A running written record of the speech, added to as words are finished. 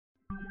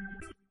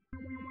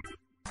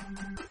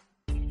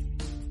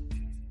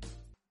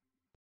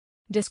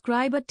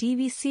Describe a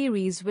TV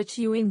series which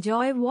you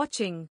enjoy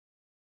watching.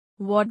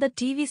 What the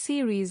TV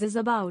series is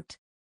about.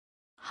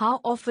 How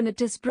often it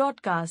is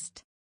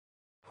broadcast.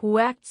 Who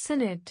acts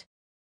in it.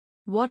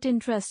 What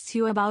interests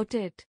you about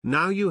it?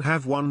 Now you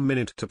have 1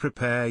 minute to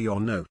prepare your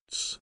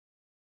notes.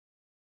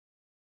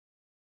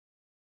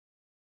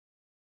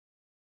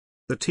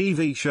 The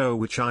TV show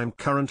which I'm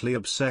currently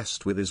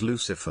obsessed with is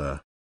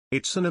Lucifer.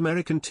 It's an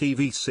American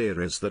TV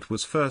series that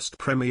was first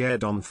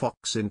premiered on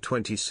Fox in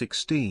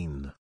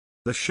 2016.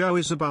 The show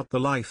is about the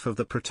life of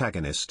the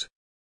protagonist,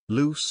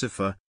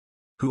 Lucifer,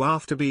 who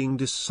after being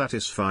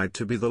dissatisfied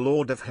to be the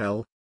Lord of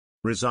Hell,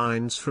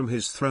 resigns from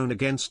his throne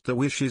against the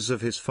wishes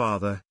of his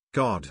father,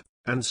 God,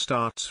 and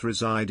starts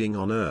residing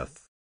on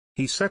Earth.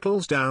 He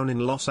settles down in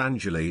Los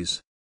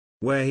Angeles,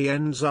 where he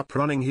ends up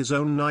running his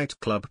own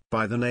nightclub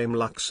by the name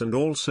Lux and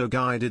also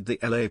guided the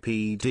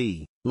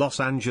LAPD, Los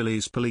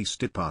Angeles Police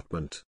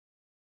Department.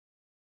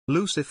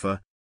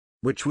 Lucifer,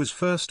 which was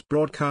first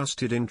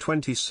broadcasted in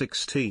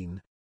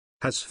 2016,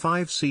 has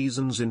 5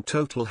 seasons in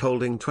total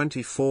holding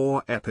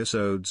 24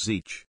 episodes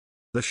each.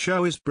 The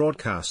show is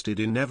broadcasted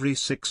in every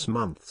 6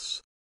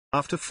 months.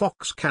 After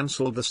Fox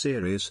cancelled the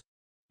series,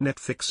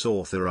 Netflix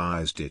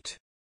authorized it.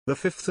 The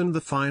 5th and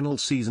the final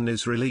season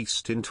is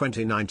released in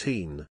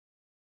 2019.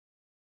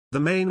 The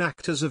main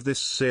actors of this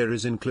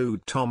series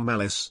include Tom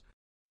Ellis,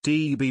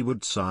 D.B.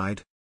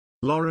 Woodside,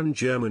 Lauren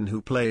German,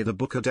 who play the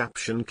book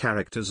adaptation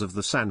characters of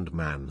the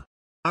Sandman.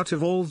 Out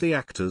of all the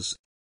actors,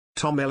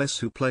 Tom Ellis,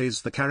 who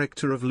plays the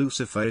character of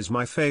Lucifer, is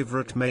my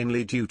favorite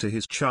mainly due to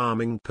his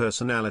charming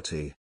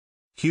personality,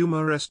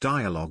 humorous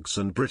dialogues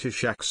and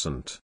British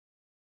accent.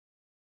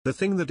 The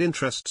thing that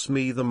interests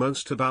me the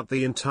most about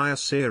the entire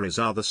series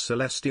are the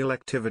celestial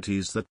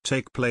activities that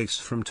take place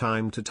from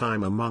time to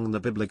time among the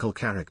biblical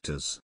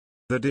characters.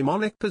 The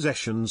demonic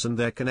possessions and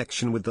their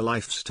connection with the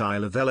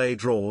lifestyle of LA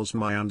draws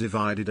my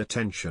undivided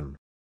attention.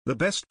 The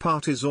best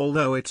part is,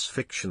 although it's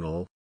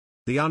fictional,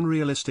 the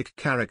unrealistic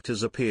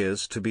characters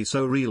appears to be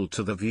so real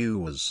to the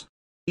viewers.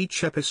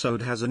 Each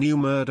episode has a new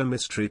murder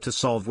mystery to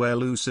solve where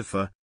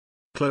Lucifer,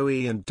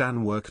 Chloe and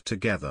Dan work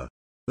together.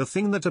 The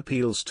thing that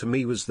appeals to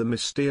me was the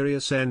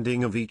mysterious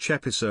ending of each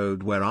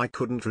episode, where I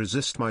couldn't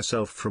resist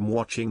myself from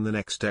watching the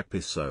next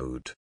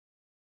episode.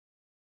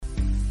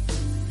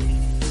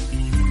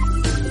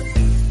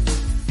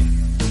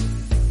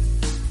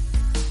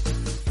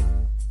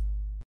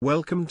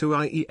 Welcome to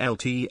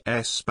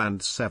IELTS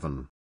Band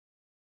 7.